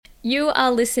You are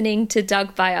listening to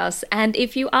Doug by Us, and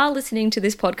if you are listening to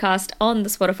this podcast on the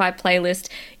Spotify playlist,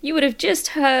 you would have just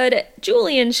heard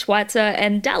Julian Schweitzer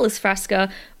and Dallas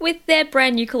Frasca with their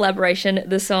brand new collaboration,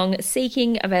 the song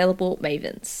Seeking Available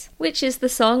Mavens, which is the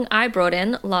song I brought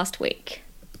in last week.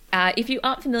 If you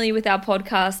aren't familiar with our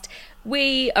podcast,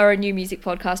 we are a new music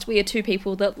podcast. We are two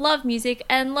people that love music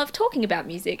and love talking about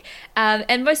music.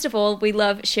 And most of all, we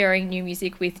love sharing new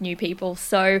music with new people.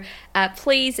 So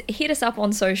please hit us up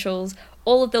on socials.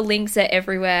 All of the links are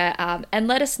everywhere. And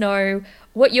let us know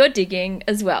what you're digging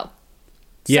as well.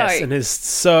 Yes, and there's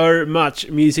so much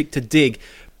music to dig.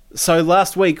 So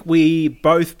last week, we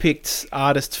both picked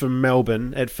artists from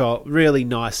Melbourne. It felt really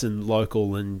nice and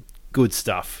local and good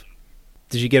stuff.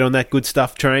 Did you get on that good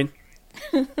stuff train?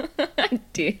 I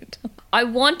did. I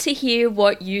want to hear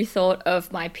what you thought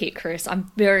of my pick, Chris. I'm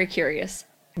very curious.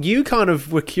 You kind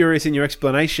of were curious in your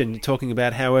explanation, talking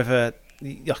about however,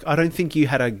 I don't think you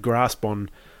had a grasp on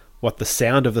what the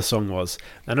sound of the song was.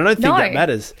 And I don't think that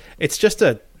matters. It's just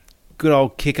a good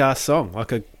old kick-ass song,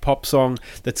 like a pop song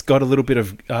that's got a little bit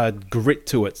of grit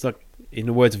to it. It's like, in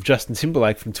the words of Justin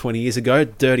Timberlake from 20 years ago,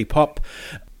 dirty pop.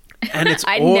 And it's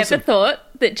I awesome. never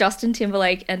thought that Justin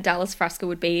Timberlake and Dallas Frasca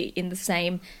would be in the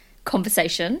same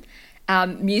conversation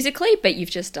musically, but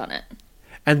you've just done it.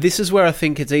 And this is where I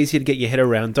think it's easier to get your head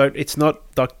around.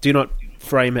 Do not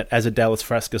frame it as a Dallas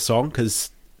Frasca song, because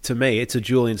to me it's a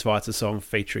Julian Schweitzer song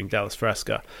featuring Dallas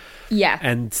Frasca. Yeah.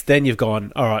 And then you've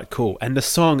gone, all right, cool. And the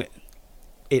song,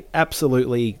 it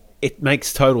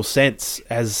makes total sense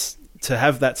as to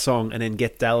have that song and then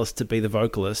get Dallas to be the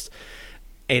vocalist.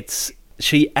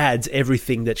 She adds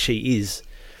everything that she is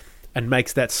and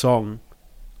makes that song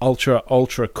ultra,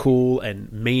 ultra cool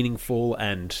and meaningful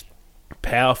and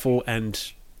powerful. And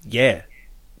yeah,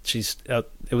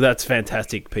 that's a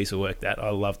fantastic piece of work. That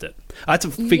I loved it. I had to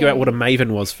figure out what a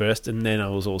maven was first, and then I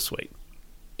was all sweet.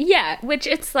 Yeah, which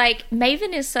it's like,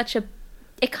 maven is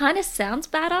it kind of sounds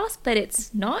badass, but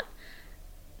it's not.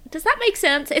 Does that make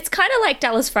sense? It's kind of like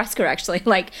Dallas Frasca, actually.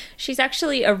 Like, she's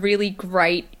actually a really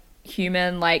great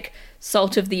human, like,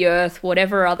 salt of the earth,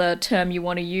 whatever other term you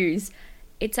want to use.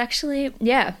 It's actually,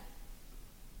 yeah.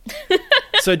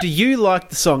 So do you like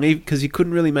the song, because you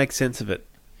couldn't really make sense of it?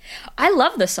 I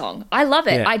love the song. I love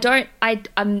it. Yeah.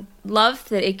 I love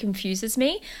that it confuses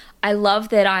me. I love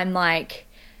that I'm like,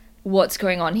 what's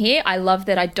going on here? I love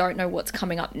that I don't know what's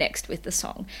coming up next with the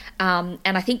song. And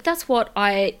I think that's what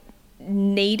I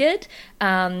needed.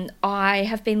 I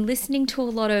have been listening to a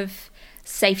lot of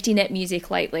safety net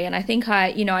music lately, and I think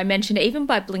I mentioned it, even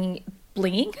by bringing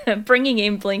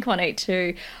in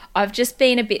Blink-182, I've just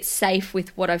been a bit safe with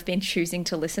what I've been choosing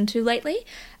to listen to lately,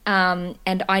 and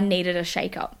I needed a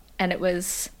shake-up, and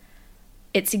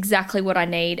it's exactly what I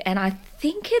need, and I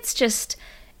think it's just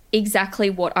exactly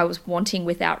what I was wanting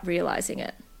without realising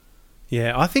it.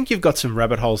 Yeah, I think you've got some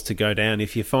rabbit holes to go down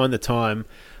if you find the time.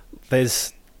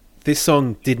 This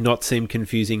song did not seem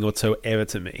confusing whatsoever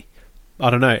to me. I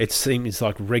don't know, it seems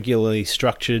like regularly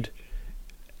structured,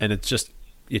 and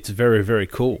it's very, very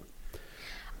cool.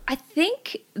 I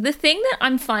think the thing that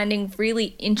I'm finding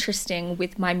really interesting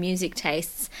with my music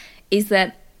tastes is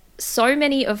that so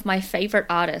many of my favourite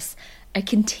artists are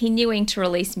continuing to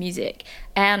release music,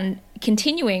 and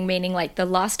continuing meaning like the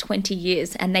last 20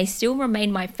 years, and they still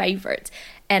remain my favourites.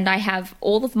 And I have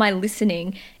all of my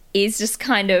listening is just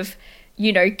kind of,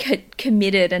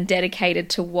 committed and dedicated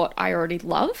to what I already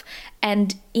love.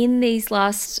 And in these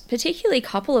last, particularly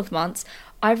couple of months,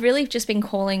 I've really just been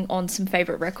calling on some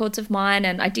favourite records of mine,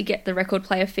 and I did get the record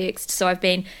player fixed, so I've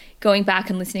been going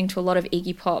back and listening to a lot of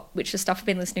Iggy Pop, which is stuff I've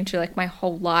been listening to like my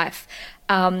whole life.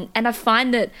 And I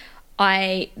find that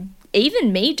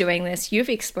even me doing this, you've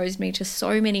exposed me to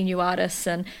so many new artists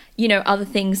and, other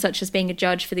things such as being a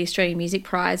judge for the Australian Music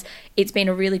Prize. It's been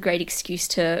a really great excuse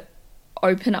to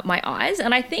open up my eyes,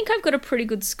 and I think I've got a pretty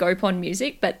good scope on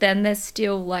music, but then there's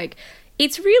still like,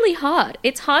 it's really hard.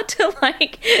 It's hard to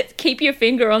like keep your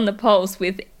finger on the pulse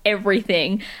with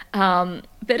everything, but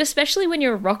especially when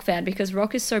you're a rock fan, because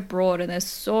rock is so broad and there's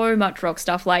so much rock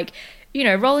stuff. Like,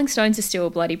 Rolling Stones are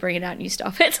still bloody bringing out new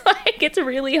stuff. It's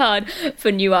really hard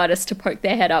for new artists to poke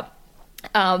their head up,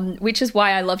 which is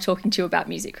why I love talking to you about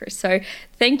music, Chris. So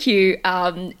thank you,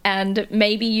 and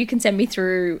maybe you can send me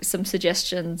through some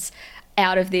suggestions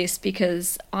out of this,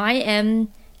 because I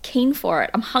am keen for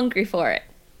it. I'm hungry for it.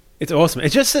 It's awesome.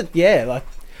 It's just it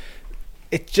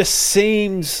just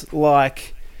seems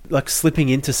like slipping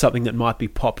into something that might be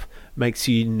pop makes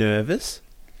you nervous.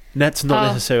 And that's not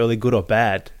necessarily good or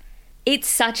bad. It's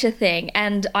such a thing.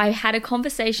 And I had a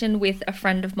conversation with a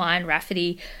friend of mine,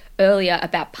 Rafferty, earlier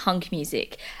about punk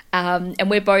music. And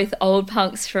we're both old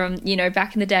punks from,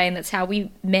 back in the day, and that's how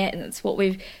we met, and that's what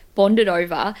we've bonded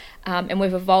over. And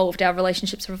we've evolved. Our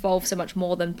relationships have evolved so much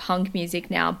more than punk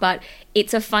music now. But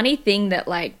it's a funny thing that,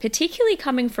 like, particularly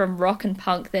coming from rock and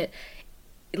punk, that,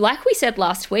 like we said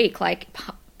last week, like,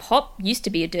 pop used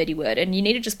to be a dirty word, and you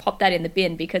need to just pop that in the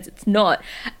bin because it's not.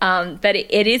 But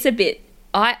it is a bit...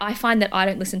 I find that I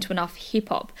don't listen to enough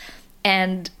hip-hop.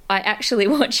 And I actually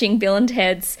watching Bill and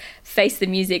Ted's Face the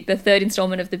Music, the third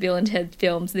installment of the Bill and Ted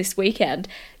films this weekend.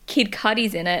 Kid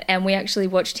Cudi's in it, and we actually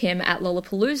watched him at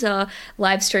Lollapalooza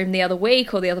live stream the other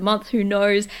week or the other month, who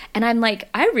knows. And I'm like,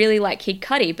 I really like Kid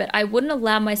Cudi, but I wouldn't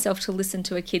allow myself to listen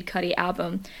to a Kid Cudi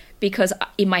album because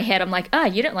in my head I'm like,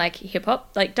 you don't like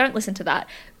hip-hop, like, don't listen to that.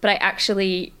 But I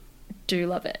actually do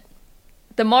love it.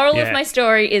 The moral of my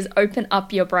story is open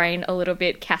up your brain a little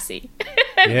bit, Cassie.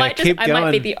 I might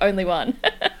be the only one.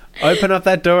 Open up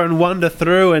that door and wander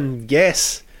through, and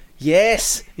yes,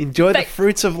 enjoy the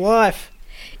fruits of life.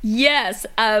 Yes,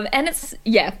 and it's,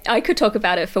 I could talk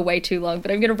about it for way too long,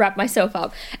 but I'm going to wrap myself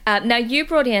up. Now, you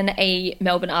brought in a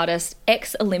Melbourne artist,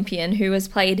 ex-Olympian, who has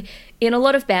played in a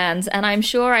lot of bands, and I'm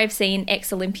sure I've seen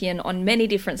ex-Olympian on many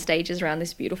different stages around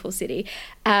this beautiful city.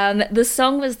 The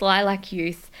song was Lilac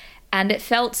Youth, and it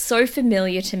felt so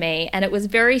familiar to me, and it was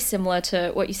very similar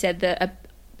to what you said, a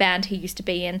band he used to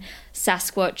be in,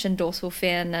 Sasquatch and Dorsal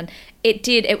Fin, and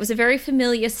it was a very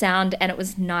familiar sound, and it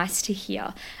was nice to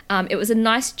hear. It was a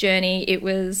nice journey. It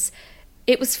was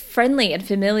friendly and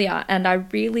familiar, and I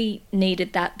really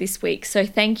needed that this week, so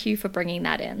thank you for bringing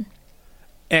that in.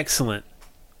 Excellent.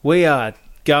 We are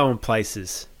going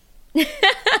places.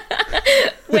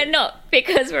 We're not,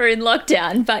 because we're in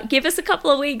lockdown, but give us a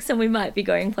couple of weeks and we might be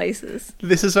going places.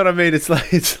 This is what I mean.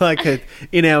 It's like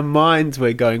in our minds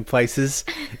we're going places,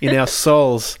 in our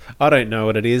souls I don't know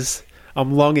what it is.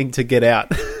 I'm longing to get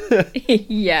out.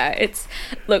 Yeah,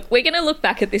 look, we're going to look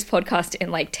back at this podcast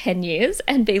in like 10 years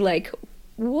and be like,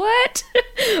 what?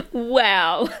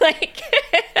 Wow. Like,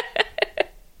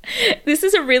 this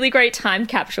is a really great time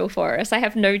capsule for us. I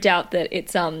have no doubt that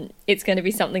it's going to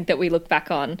be something that we look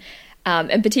back on,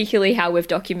 and particularly how we've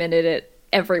documented it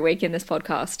every week in this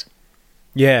podcast.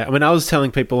 Yeah, I mean, I was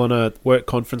telling people on a work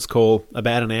conference call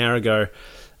about an hour ago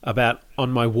about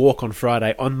on my walk on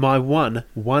Friday, on my one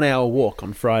hour walk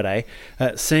on Friday,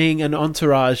 seeing an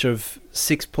entourage of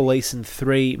 6 police and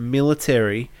 3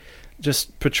 military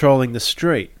just patrolling the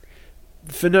street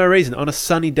for no reason on a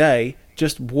sunny day,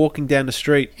 just walking down the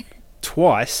street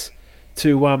twice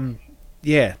to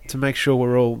make sure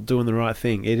we're all doing the right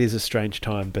thing. It is a strange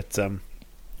time, but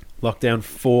lockdown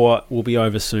 4 will be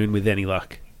over soon with any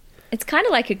luck. It's kind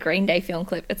of like a Green Day film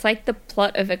clip. It's like the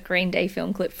plot of a Green Day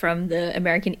film clip from the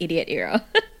American Idiot era.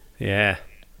 Yeah.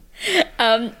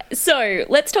 So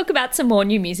let's talk about some more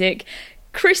new music.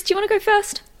 Chris, do you want to go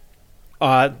first?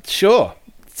 Sure.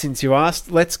 Since you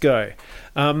asked, let's go.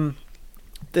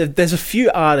 There's a few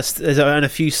artists and a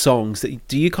few songs that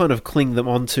do you kind of cling them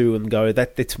onto and go,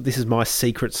 this is my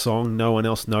secret song, no one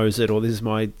else knows it, or this is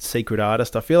my secret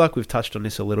artist. I feel like we've touched on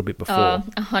this a little bit before.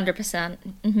 100%.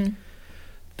 Mm-hmm.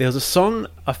 There was a song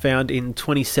I found in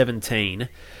 2017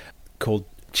 called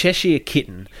Cheshire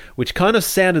Kitten, which kind of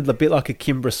sounded a bit like a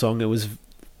Kimbra song. It was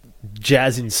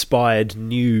jazz-inspired,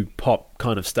 new pop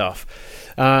kind of stuff.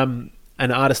 And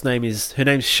the artist's her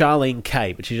name's Charlene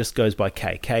Kaye, but she just goes by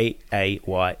Kaye, Kaye.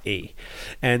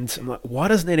 And I'm like, why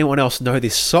doesn't anyone else know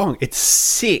this song? It's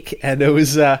sick. And it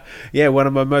was, one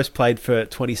of my most played for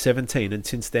 2017. And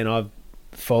since then, I've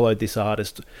followed this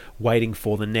artist, waiting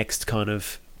for the next kind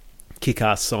of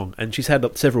kick-ass song. And she's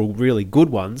had several really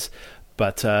good ones,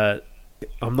 but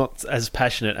I'm not as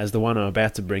passionate as the one I'm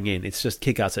about to bring in. It's just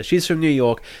kick-ass. So she's from New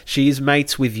York. She's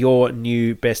mates with your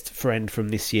new best friend from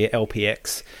this year,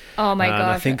 LPX. Oh my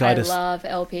gosh, I love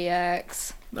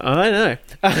LPX. I know.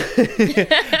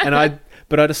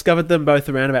 But I discovered them both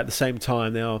around about the same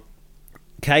time. Now,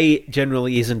 Kaye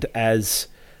generally isn't as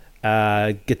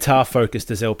guitar focused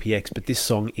as LPX, but this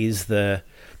song is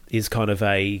kind of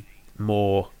a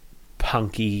more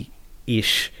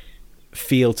punky-ish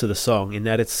feel to the song, in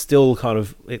that it's still kind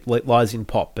of, it lies in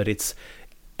pop, but it's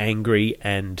angry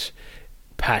and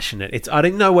passionate. I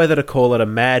didn't know whether to call it a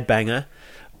mad banger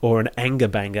or an anger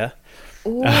banger.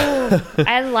 Ooh,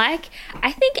 I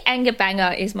think anger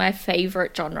banger is my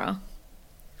favourite genre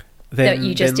that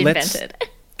you just invented.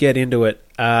 Let's get into it,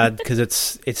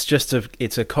 because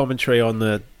it's a commentary on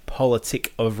the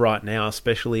politic of right now,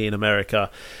 especially in America,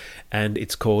 and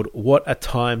it's called What a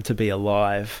Time to Be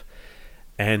Alive.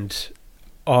 And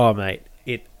oh mate,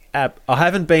 I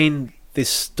haven't been this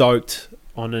stoked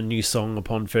on a new song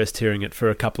upon first hearing it for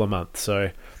a couple of months.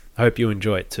 So I hope you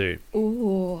enjoy it too.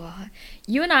 Ooh,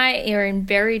 you and I are in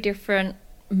very different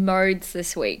modes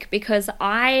this week because look,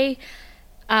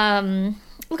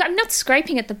 I'm not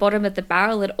scraping at the bottom of the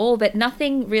barrel at all, but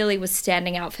nothing really was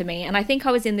standing out for me. And I think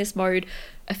I was in this mode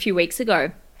a few weeks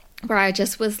ago where I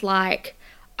just was like,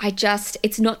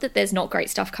 it's not that there's not great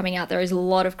stuff coming out. There is a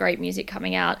lot of great music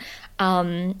coming out.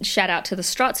 Shout out to the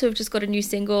Struts who have just got a new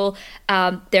single.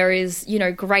 There is,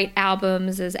 great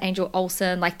albums. There's Angel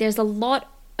Olsen. Like, there's a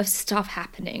lot of stuff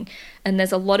happening, and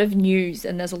there's a lot of news,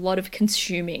 and there's a lot of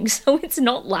consuming. So it's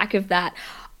not lack of that.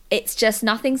 It's just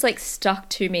nothing's like stuck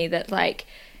to me that like,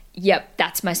 yep,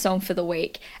 that's my song for the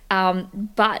week.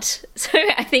 But so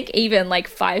I think even like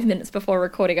 5 minutes before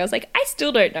recording, I was like, I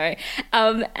still don't know.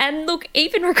 And look,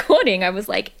 even recording, I was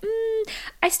like,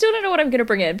 I still don't know what I'm going to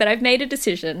bring in, but I've made a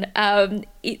decision.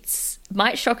 It's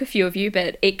might shock a few of you,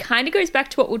 but it kind of goes back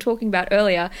to what we were talking about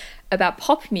earlier about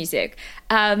pop music.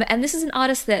 And this is an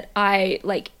artist that I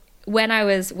like when I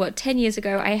was, 10 years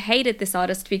ago, I hated this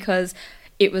artist because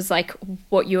it was like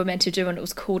what you were meant to do and it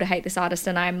was cool to hate this artist.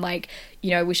 And I'm like,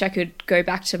 wish I could go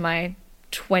back to my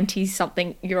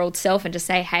 20-something-year-old self and just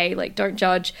say, hey, like, don't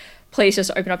judge. Please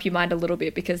just open up your mind a little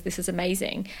bit because this is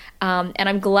amazing. And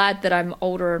I'm glad that I'm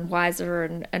older and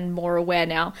wiser and more aware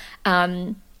now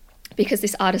because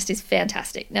this artist is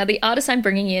fantastic. Now, the artist I'm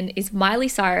bringing in is Miley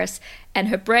Cyrus and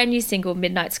her brand new single,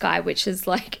 Midnight Sky, which is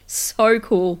like so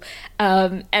cool.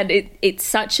 And it's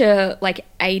such a like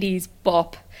 80s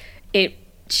bop.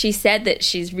 She said that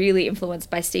she's really influenced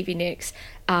by Stevie Nicks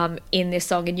in this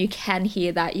song, and you can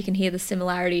hear that. You can hear the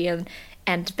similarity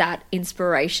and that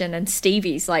inspiration, and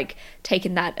Stevie's like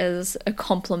taken that as a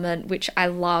compliment, which I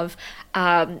love.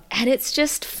 And it's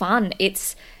just fun.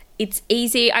 It's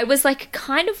easy. I was like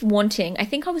kind of I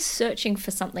think I was searching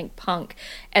for something punk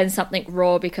and something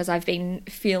raw because I've been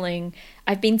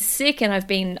sick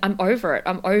and I'm over it.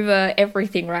 I'm over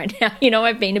everything right now.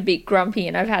 I've been a bit grumpy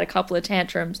and I've had a couple of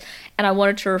tantrums, and I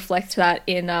wanted to reflect that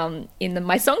in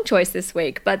my song choice this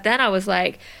week. But then I was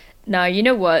like, no, you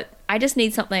know what? I just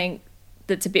need something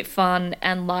that's a bit fun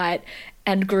and light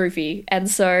and groovy. And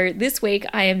so this week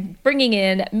I am bringing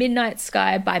in Midnight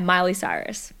Sky by Miley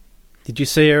Cyrus. Did you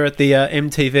see her at the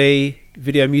MTV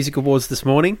Video Music Awards this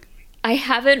morning? I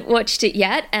haven't watched it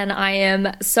yet, and I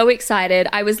am so excited.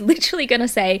 I was literally going to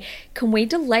say, can we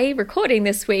delay recording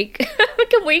this week?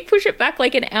 Can we push it back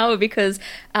like an hour? Because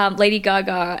Lady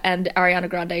Gaga and Ariana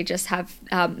Grande just have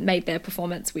made their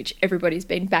performance, which everybody's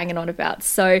been banging on about.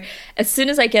 So as soon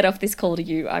as I get off this call to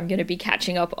you, I'm going to be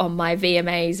catching up on my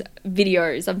VMAs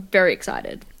videos. I'm very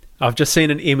excited. I've just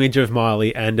seen an image of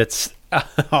Miley, and it's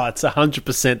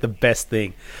 100% the best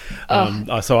thing.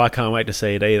 So I can't wait to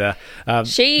see it either.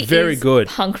 She very is good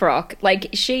punk rock. Like,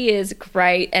 she is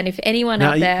great. And if anyone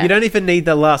out there, you don't even need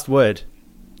the last word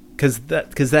because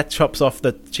that chops off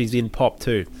that she's in pop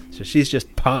too. So she's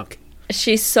just punk.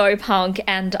 She's so punk,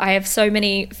 and I have so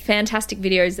many fantastic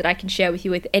videos that I can share with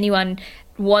you. If anyone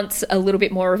wants a little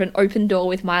bit more of an open door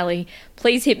with Miley,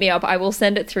 please hit me up. I will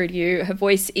send it through to you. Her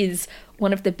voice is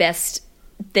one of the best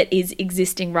that is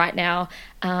existing right now.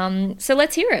 So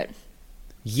let's hear it.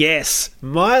 Yes.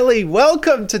 Miley,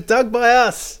 welcome to Doug by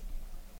Us.